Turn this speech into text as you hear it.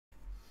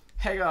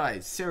Hey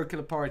guys, Serial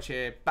Killer Porridge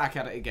here, back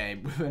at it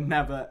again with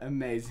another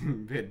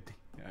amazing video.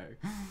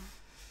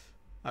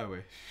 I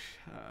wish.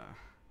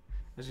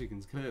 As you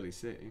can clearly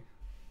see,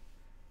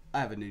 I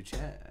have a new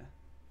chair.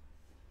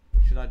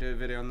 Should I do a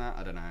video on that?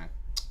 I don't know.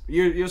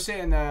 You'll see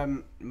it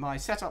in my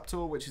setup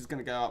tour, which is going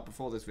to go up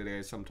before this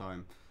video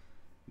sometime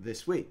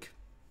this week.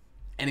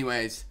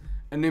 Anyways,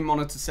 a new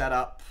monitor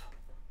setup,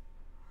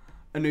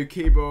 a new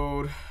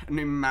keyboard, a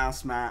new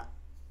mouse mat,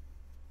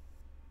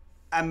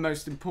 and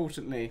most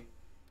importantly,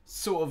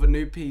 sort of a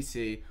new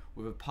PC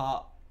with a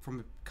part from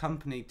a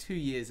company 2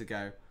 years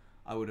ago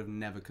I would have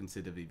never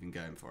considered even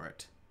going for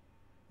it.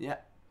 Yeah,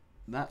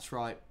 that's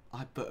right,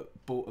 I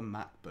bought a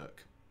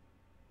MacBook.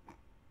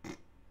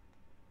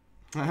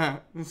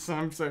 This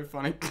sounds so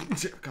funny.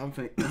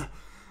 Company.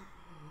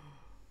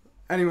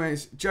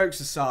 Anyways, jokes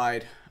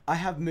aside, I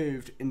have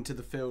moved into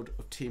the field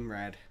of Team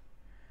Red.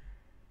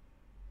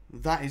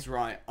 That is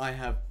right, I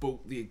have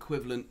bought the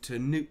equivalent to a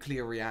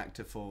nuclear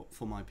reactor for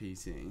my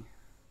PC.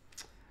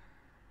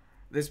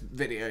 This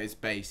video is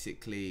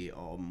basically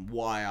on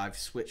why I've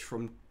switched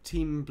from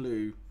Team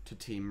Blue to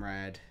Team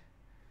Red.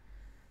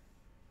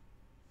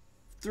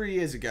 3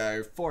 years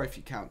ago, 4 if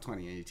you count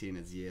 2018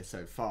 as a year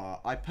so far,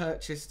 I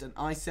purchased an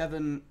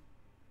i7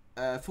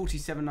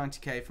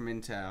 4790K from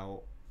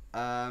Intel.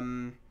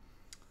 And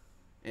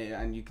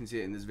you can see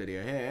it in this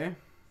video here,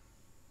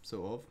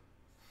 sort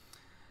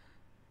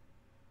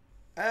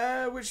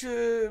of. Which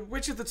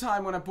at the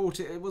time when I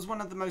bought it, it was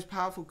one of the most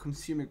powerful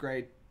consumer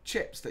grade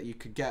chips that you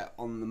could get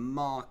on the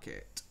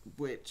market.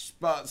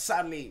 But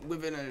sadly,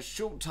 within a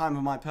short time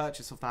of my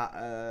purchase of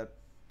that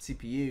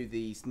CPU,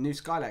 these new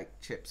Skylake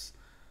chips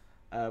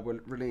were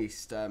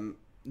released,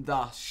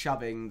 thus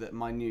shoving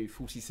my new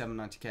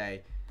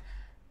 4790K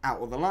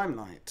out of the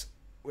limelight,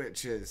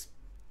 which is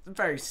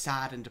very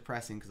sad and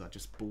depressing because I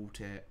just bought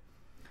it.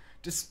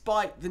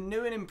 Despite the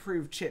new and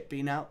improved chip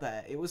being out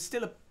there, it was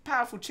still a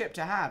powerful chip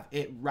to have.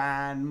 It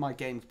ran my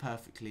games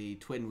perfectly,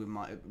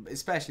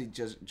 especially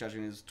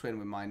judging as twin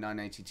with my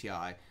 980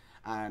 Ti,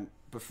 and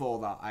before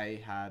that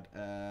I had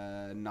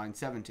a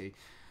 970.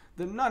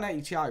 The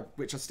 980 Ti,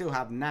 which I still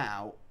have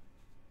now,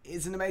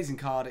 is an amazing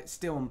card. It's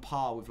still on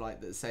par with,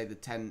 like, say the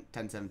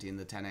 1070 and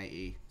the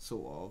 1080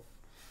 sort of.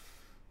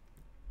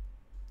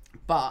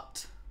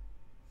 But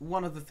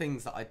one of the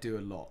things that I do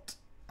a lot,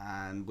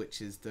 and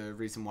which is the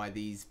reason why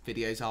these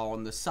videos are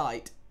on the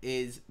site,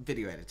 is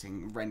video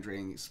editing,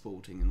 rendering,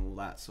 exporting, and all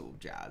that sort of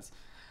jazz,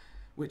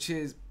 which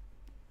is,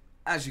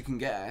 as you can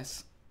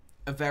guess,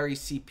 a very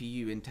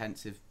CPU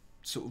intensive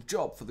sort of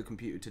job for the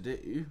computer to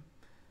do,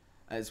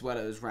 as well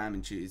as RAM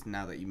and choose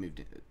now that you moved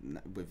it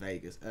with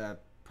Vegas,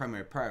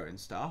 Premiere Pro and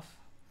stuff.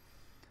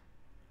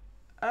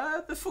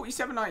 The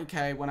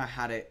 4790K, when I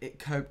had it, it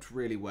coped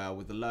really well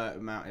with the low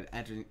amount of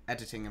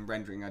editing and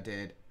rendering I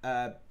did.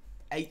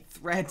 8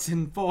 threads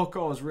and 4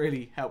 cores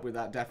really helped with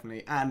that,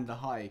 definitely, and the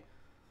high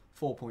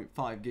 4.5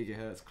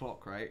 gigahertz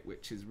clock rate,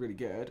 which is really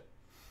good.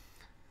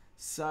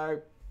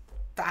 So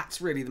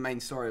that's really the main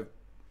story of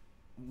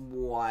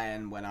why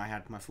and when I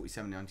had my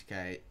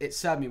 4790K. It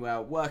served me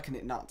well, working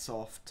it nuts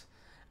off.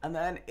 And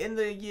then in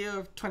the year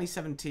of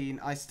 2017,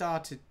 I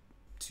started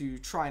to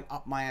try and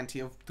up my ante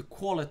of the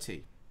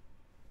quality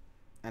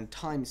and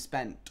time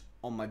spent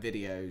on my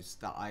videos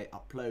that I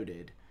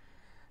uploaded.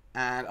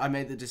 And I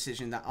made the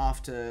decision that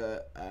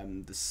after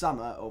the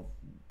summer of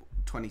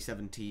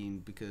 2017,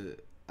 because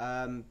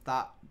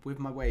that with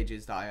my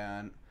wages that I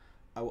earn,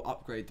 I will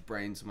upgrade the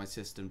brains of my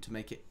system to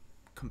make it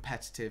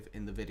competitive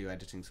in the video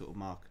editing sort of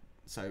market,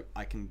 so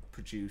I can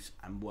produce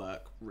and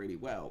work really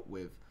well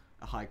with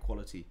a high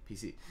quality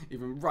PC.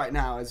 Even right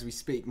now as we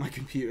speak, my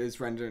computer is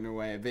rendering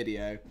away a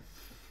video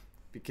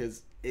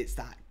because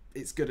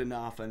it's good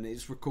enough and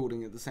it's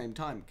recording at the same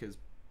time, because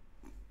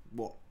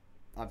what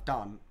I've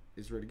done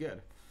is really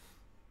good.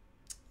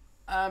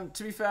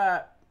 To be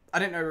fair, I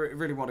didn't know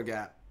really what to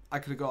get. I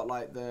could have got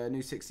like the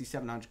new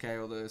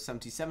 6700K or the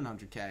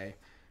 7700K,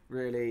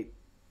 really,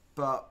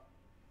 but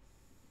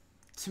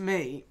to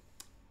me,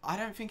 I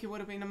don't think it would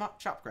have been a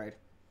much of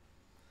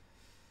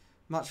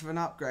an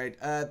upgrade.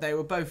 They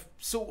were both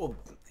sort of,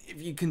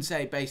 if you can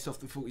say, based off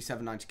the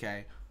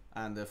 4790K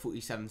and the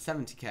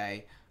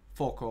 4770K,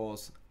 4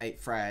 cores,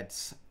 8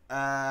 threads,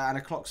 and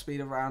a clock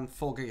speed around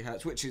 4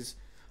 gigahertz, which is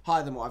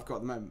higher than what I've got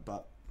at the moment,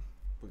 but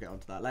we'll get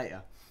onto that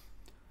later.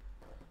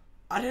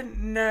 I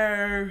didn't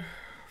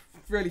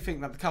really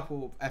think that the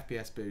couple of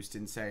FPS boost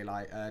in, say,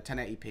 like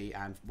 1080p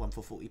and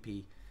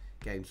 1440p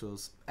games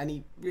was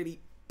any really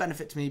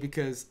benefit to me,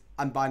 because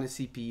I'm buying a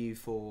CPU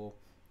for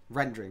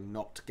rendering,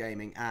 not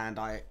gaming, and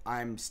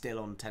I'm still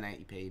on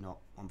 1080p, not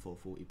on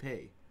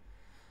 440p.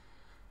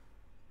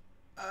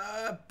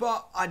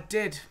 But I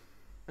did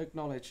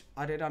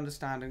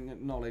understand and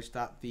acknowledge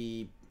that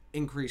the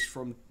increase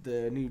from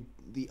the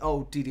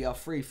old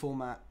DDR3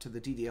 format to the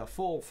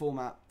DDR4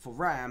 format for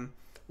RAM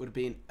would have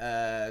been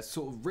a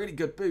sort of really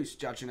good boost,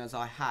 judging as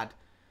I had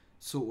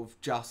sort of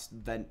just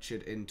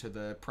ventured into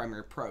the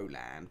Premiere Pro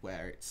land,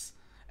 where it's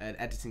an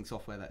editing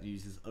software that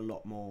uses a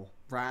lot more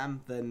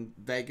RAM than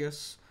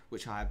Vegas,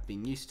 which I have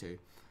been used to.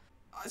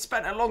 I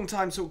spent a long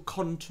time sort of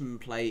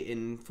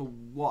contemplating for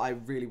what I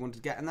really wanted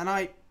to get, and then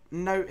I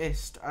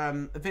noticed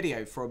a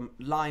video from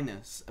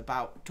Linus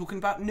about talking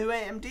about new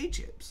AMD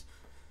chips,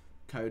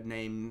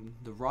 codenamed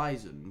the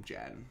Ryzen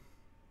Gen.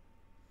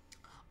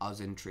 I was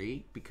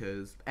intrigued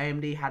because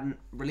AMD hadn't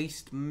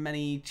released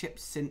many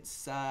chips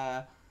since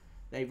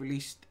they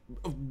released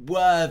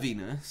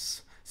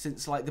worthiness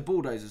since like the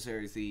Bulldozer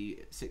series,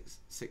 the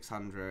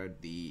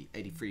 600, the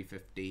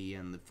 8350,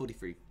 and the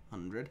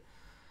 4300.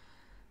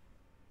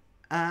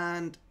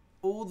 And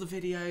all the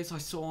videos I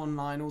saw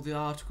online, all the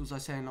articles I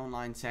saw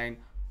online saying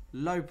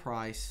low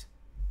price,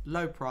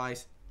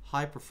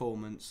 high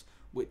performance,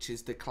 which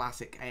is the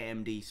classic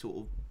AMD sort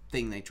of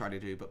thing they try to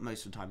do, but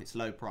most of the time it's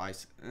low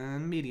price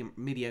and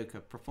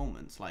mediocre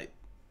performance. Like,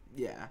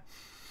 yeah.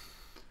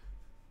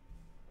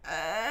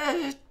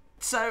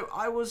 So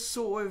I was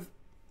sort of,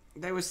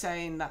 they were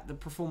saying that the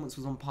performance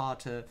was on par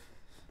to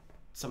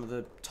some of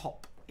the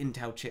top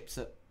Intel chips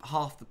at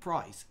half the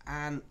price,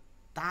 and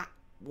that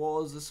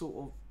was a sort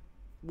of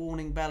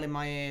warning bell in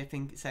my ear.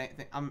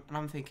 And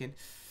I'm thinking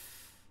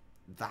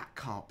that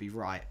can't be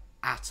right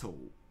at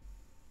all.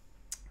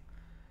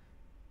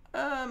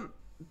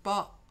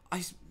 But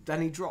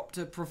then he dropped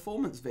a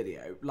performance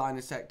video,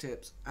 Linus Tech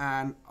Tips,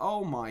 and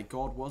oh my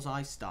god, was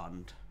I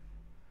stunned.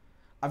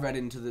 I read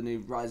into the new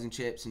Ryzen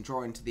chips and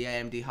draw into the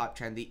AMD hype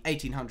train, the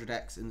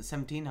 1800X and the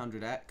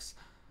 1700X,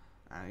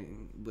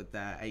 with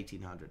their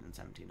 1800 and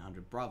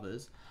 1700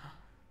 brothers,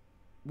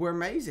 were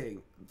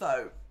amazing.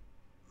 Though,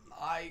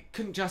 I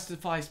couldn't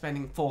justify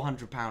spending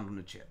 £400 on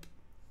a chip.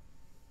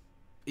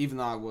 Even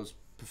though I was,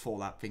 before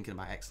that, thinking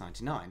about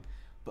X99.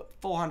 But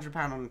 £400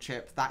 on a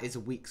chip, that is a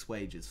week's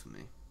wages for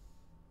me.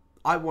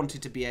 I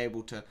wanted to be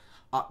able to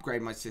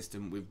upgrade my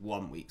system with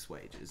 1 week's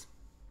wages.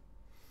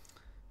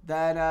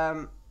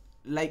 Then,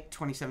 late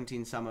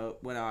 2017 summer,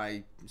 when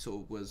I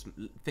sort of was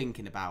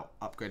thinking about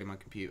upgrading my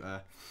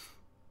computer,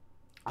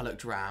 I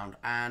looked around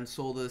and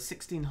saw the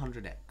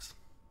 1600X.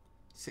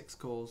 6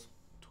 cores,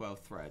 12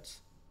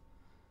 threads.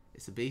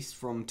 It's a beast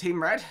from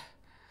Team Red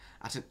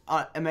at an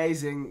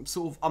amazing,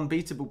 sort of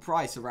unbeatable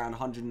price, around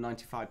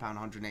 £195,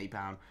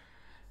 £180.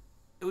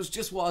 It was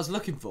just what I was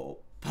looking for.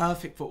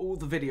 Perfect for all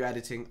the video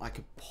editing I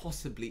could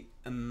possibly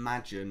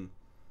imagine.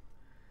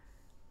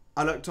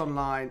 I looked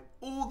online,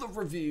 all the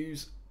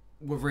reviews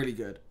were really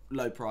good.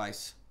 Low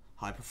price,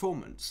 high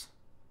performance.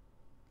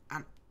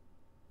 And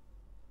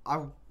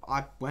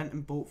I went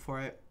and bought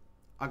for it.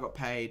 I got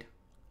paid.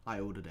 I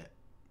ordered it.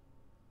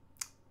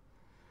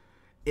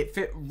 It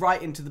fit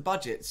right into the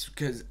budgets,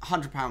 because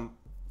 £100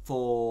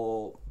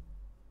 for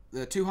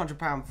the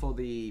 £200 for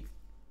the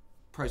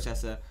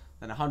processor,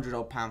 then £100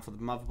 odd for the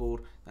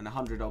motherboard, then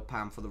 £100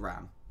 odd for the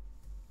RAM.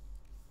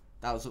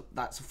 That's a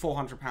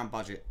 £400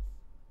 budget.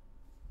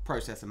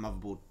 Processor,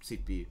 motherboard,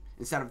 CPU.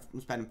 Instead of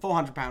spending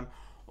 £400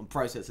 on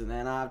processor,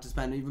 then I have to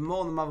spend even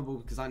more on the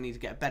motherboard because I need to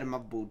get a better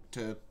motherboard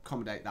to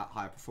accommodate that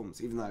higher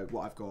performance. Even though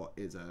what I've got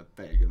is a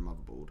very good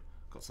motherboard.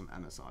 Got some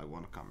MSI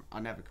one. I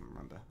never can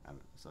remember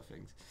MSI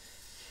things.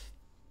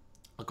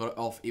 I got it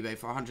off eBay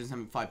for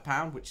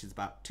 £175, which is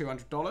about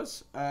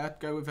 $200.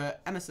 Go with a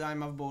MSI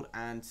motherboard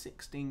and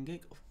 16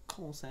 gig of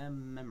Corsair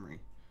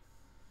memory.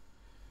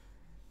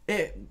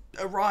 It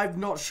arrived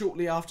not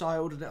shortly after I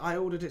ordered it. I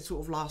ordered it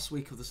sort of last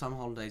week of the summer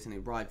holidays, and it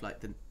arrived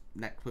like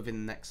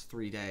within the next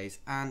 3 days.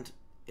 And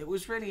it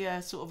was really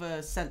a sort of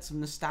a sense of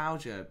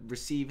nostalgia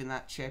receiving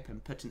that chip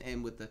and putting it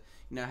in with the,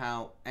 you know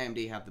how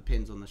AMD have the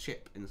pins on the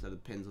chip instead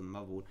of the pins on the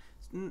motherboard.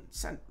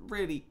 It's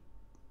really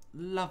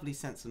lovely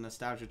sense of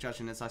nostalgia,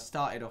 judging as I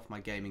started off my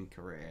gaming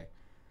career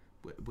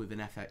with an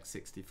FX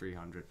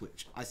 6300,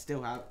 which I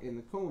still have in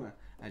the corner,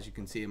 as you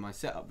can see in my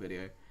setup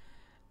video.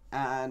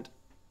 And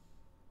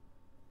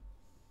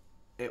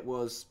it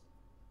was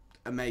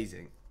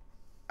amazing.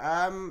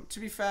 To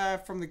be fair,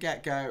 from the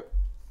get-go,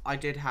 I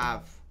did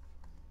have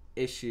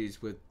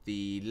issues with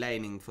the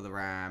laning for the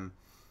RAM.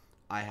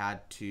 I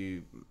had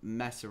to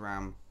mess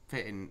around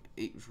fitting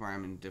each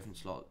RAM in different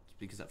slots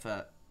because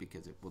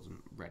it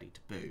wasn't ready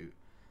to boot.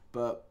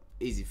 But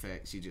easy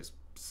fix, you just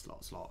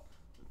slot,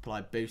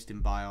 apply boost in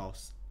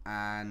BIOS,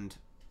 and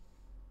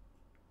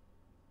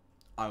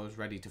I was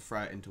ready to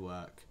throw it into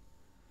work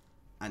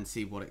and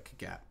see what it could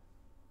get.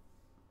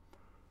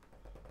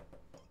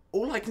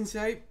 All I can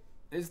say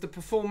is the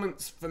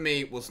performance for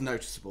me was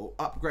noticeable.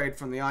 Upgrade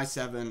from the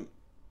i7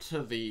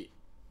 to the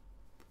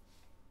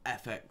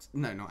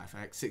not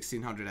FX,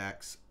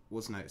 1600X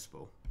was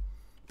noticeable.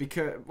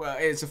 Because, well,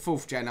 it's a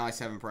 4th gen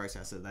i7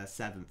 processor. They're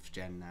 7th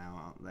gen now,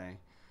 aren't they?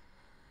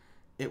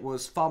 It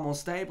was far more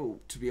stable,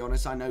 to be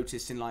honest. I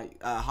noticed in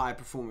like higher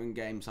performing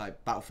games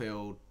like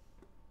Battlefield,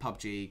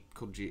 PUBG,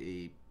 Call of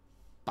Duty,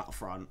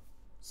 Battlefront,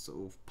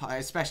 sort of,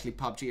 especially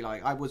PUBG.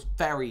 Like, I was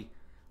very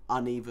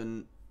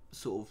uneven,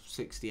 sort of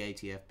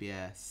 60-80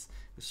 FPS.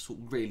 It was sort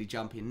of really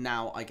jumpy. And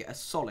now I get a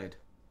solid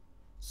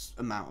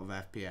amount of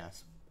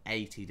FPS,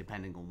 80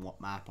 depending on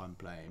what map I'm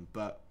playing.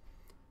 But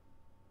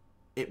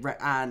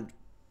and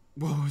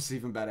what was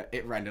even better,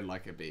 it rendered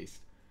like a beast.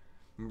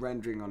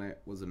 Rendering on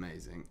it was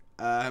amazing.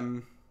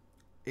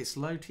 its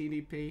low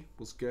TDP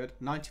was good,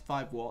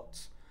 95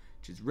 watts,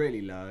 which is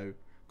really low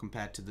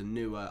compared to the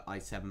newer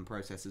i7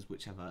 processors,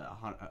 which have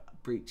a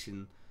breach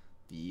in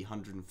the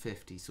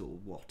 150 sort of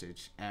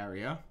wattage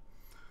area.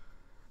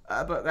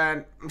 But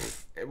then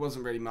it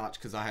wasn't really much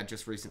because I had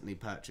just recently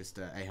purchased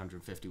a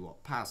 850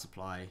 watt power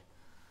supply.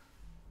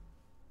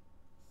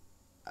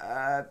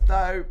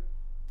 Though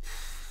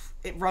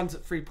it runs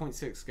at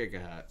 3.6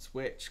 gigahertz,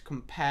 which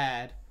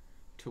compared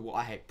to what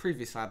I had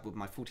previously had with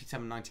my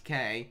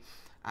 4790K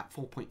at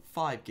 4.5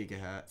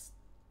 gigahertz,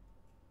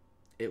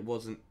 it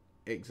wasn't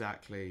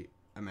exactly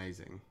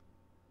amazing.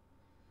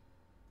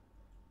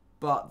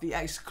 But the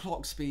extra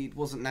clock speed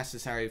wasn't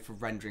necessary for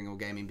rendering or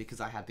gaming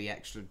because I had the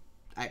extra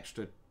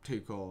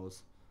 2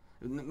 cores.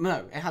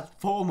 No, it has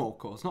 4 more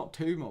cores, not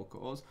 2 more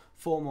cores.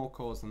 4 more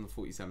cores than the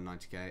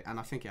 4790K, and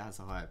I think it has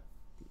a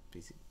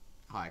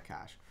higher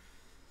cache.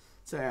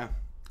 So yeah,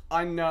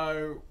 I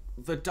know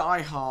the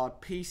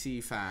die-hard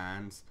PC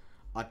fans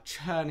are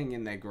churning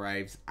in their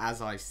graves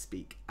as I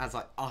speak, as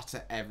I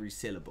utter every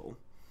syllable,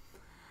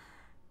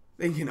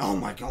 thinking, "Oh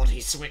my God,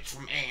 he switched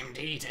from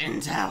AMD to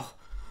Intel.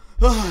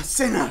 Oh,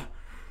 sinner!"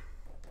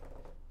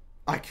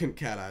 I couldn't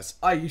care less.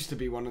 I used to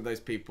be one of those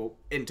people.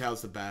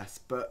 Intel's the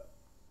best, but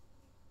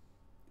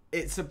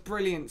it's a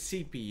brilliant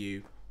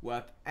CPU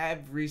worth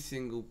every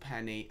single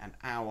penny and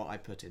hour I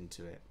put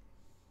into it.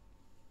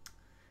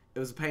 It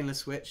was a painless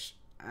switch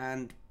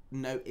and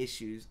no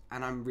issues,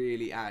 and I'm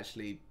really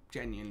actually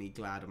genuinely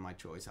glad of my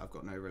choice. I've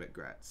got no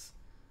regrets.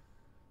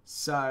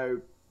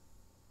 So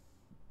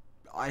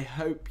I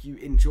hope you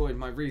enjoyed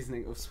my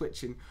reasoning of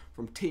switching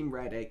from Team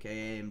Red,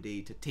 aka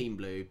AMD, to Team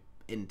Blue,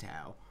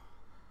 Intel.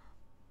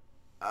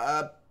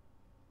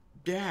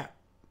 Yeah.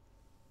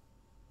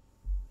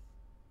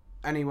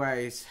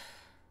 Anyways,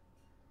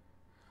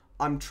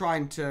 I'm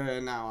trying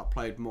to now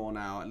upload more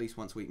now, at least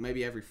once a week,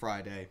 maybe every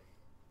Friday,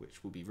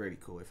 which will be really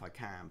cool if I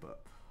can,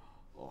 but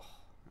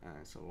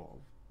it's a lot of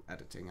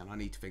editing and I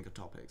need to think of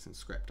topics and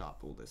script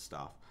up all this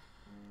stuff.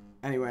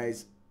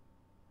 Anyways,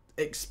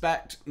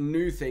 expect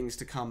new things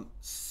to come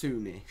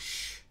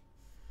soonish.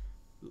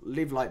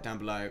 Leave a like down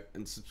below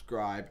and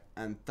subscribe,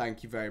 and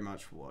thank you very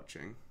much for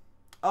watching.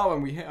 Oh,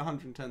 and we hit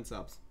 110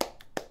 subs.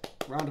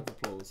 Round of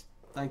applause.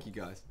 Thank you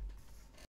guys.